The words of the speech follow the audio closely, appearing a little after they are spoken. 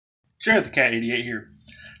Jared the Cat 88 here.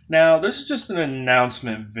 Now, this is just an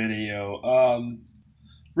announcement video.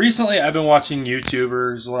 Recently, I've been watching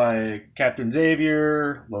YouTubers like Captain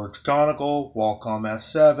Xavier, Lord Draconical, Walcom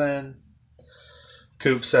S7,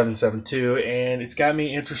 Coop772, and it's got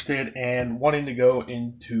me interested and wanting to go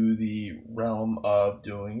into the realm of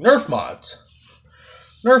doing Nerf mods.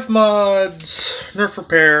 Nerf mods, Nerf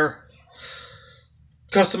repair,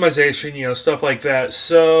 customization, stuff like that.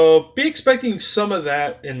 So be expecting some of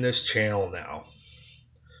that in this channel now.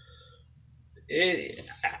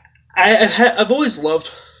 I've always loved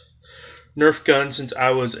Nerf guns since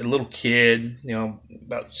I was a little kid,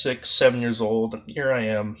 about 6, 7 years old. And here I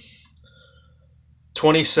am,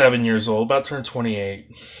 27 years old, about to turn 28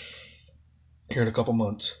 here in a couple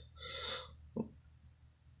months.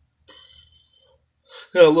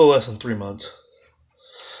 A little less than 3 months.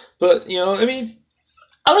 But,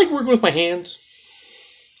 I like working with my hands.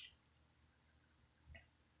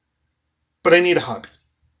 But I need a hobby.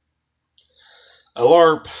 I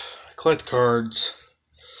LARP, I collect cards,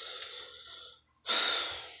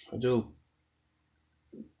 I do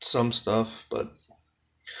some stuff, but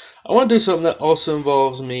I want to do something that also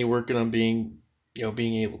involves me working on being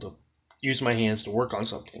able to use my hands to work on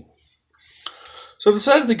something. So I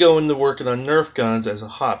decided to go into working on Nerf guns as a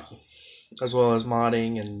hobby, as well as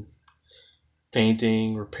modding and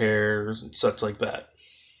painting, repairs, and such like that.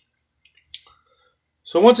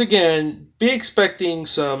 So once again, be expecting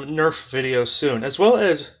some Nerf videos soon, as well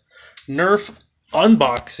as Nerf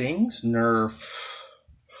unboxings, Nerf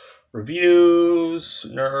reviews,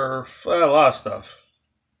 Nerf, a lot of stuff.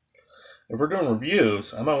 If we're doing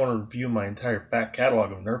reviews, I might want to review my entire back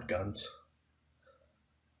catalog of Nerf guns.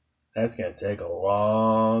 That's going to take a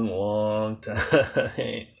long, long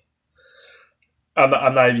time.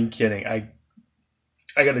 I'm not even kidding. I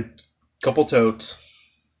got a couple totes.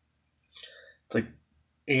 It's like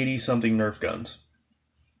 80-something Nerf guns.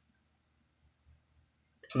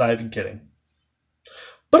 I'm not even kidding.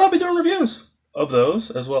 But I'll be doing reviews of those,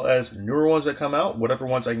 as well as newer ones that come out, whatever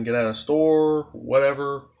ones I can get at a store,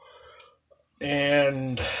 whatever.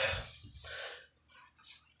 And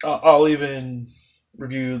I'll even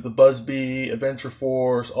review the Buzzbee, Adventure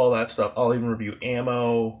Force, all that stuff. I'll even review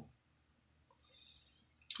ammo.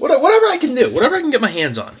 Whatever I can do, whatever I can get my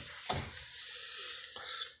hands on.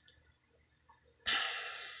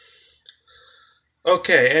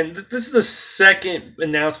 Okay, and this is the second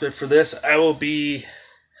announcement for this. I will be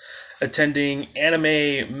attending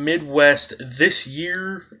Anime Midwest this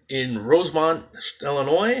year in Rosemont,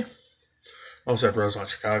 Illinois. I almost said Rosemont,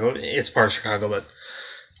 Chicago. It's part of Chicago, but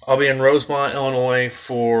I'll be in Rosemont, Illinois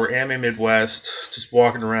for Anime Midwest, just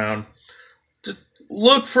walking around. Just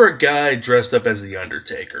look for a guy dressed up as the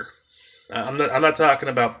Undertaker. I'm not talking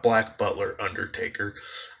about Black Butler Undertaker.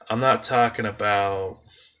 I'm not talking about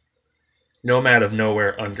Nomad of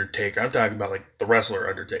Nowhere Undertaker. I'm talking about like the wrestler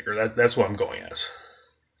Undertaker. That's what I'm going as.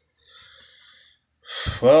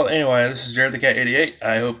 Well, anyway, this is Jared the Cat 88.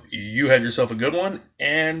 I hope you had yourself a good one,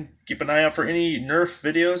 and keep an eye out for any Nerf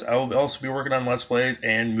videos. I will also be working on Let's Plays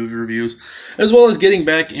and movie reviews, as well as getting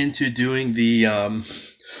back into doing the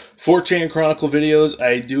 4chan Chronicle videos.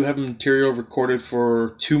 I do have material recorded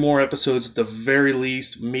for 2 more episodes at the very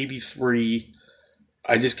least, maybe 3.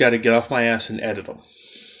 I just got to get off my ass and edit them.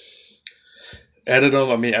 I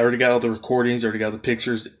already got all the recordings, already got the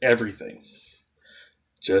pictures, everything.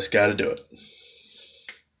 Just got to do it.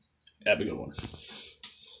 Have a good one.